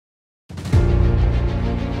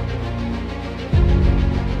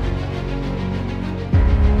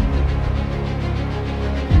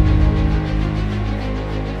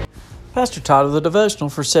Pastor Todd of the devotional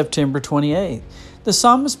for September 28th. The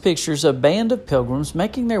psalmist pictures a band of pilgrims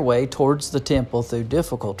making their way towards the temple through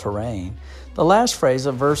difficult terrain. The last phrase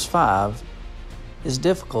of verse 5 is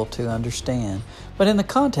difficult to understand, but in the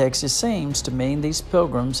context it seems to mean these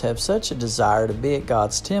pilgrims have such a desire to be at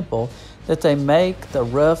God's temple that they make the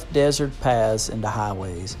rough desert paths into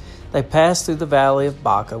highways. They pass through the valley of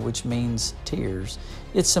Baca, which means tears.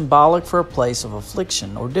 It's symbolic for a place of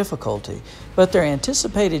affliction or difficulty, but their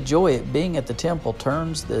anticipated joy at being at the temple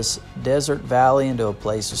turns this desert valley into a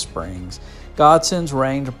place of springs. God sends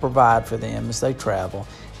rain to provide for them as they travel.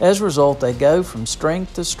 As a result, they go from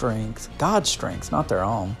strength to strength, God's strength, not their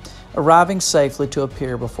own, arriving safely to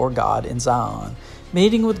appear before God in Zion.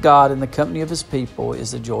 Meeting with God in the company of His people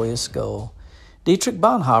is a joyous goal. Dietrich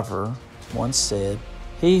Bonhoeffer once said,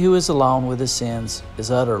 "He who is alone with his sins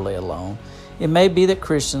is utterly alone." It may be that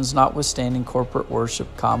Christians, notwithstanding corporate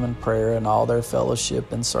worship, common prayer, and all their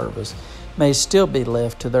fellowship and service, may still be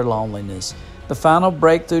left to their loneliness. The final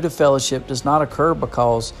breakthrough to fellowship does not occur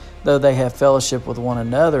because, though they have fellowship with one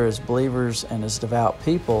another as believers and as devout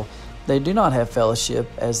people, they do not have fellowship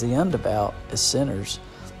as the undevout, as sinners.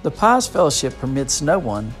 The pious fellowship permits no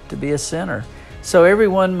one to be a sinner. So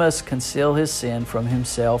everyone must conceal his sin from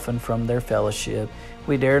himself and from their fellowship.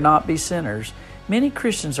 We dare not be sinners. Many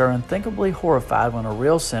Christians are unthinkably horrified when a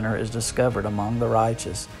real sinner is discovered among the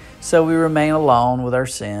righteous. So we remain alone with our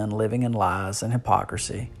sin, living in lies and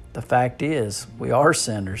hypocrisy. The fact is, we are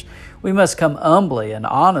sinners. We must come humbly and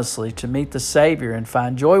honestly to meet the Savior and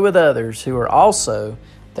find joy with others who are also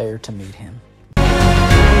there to meet Him.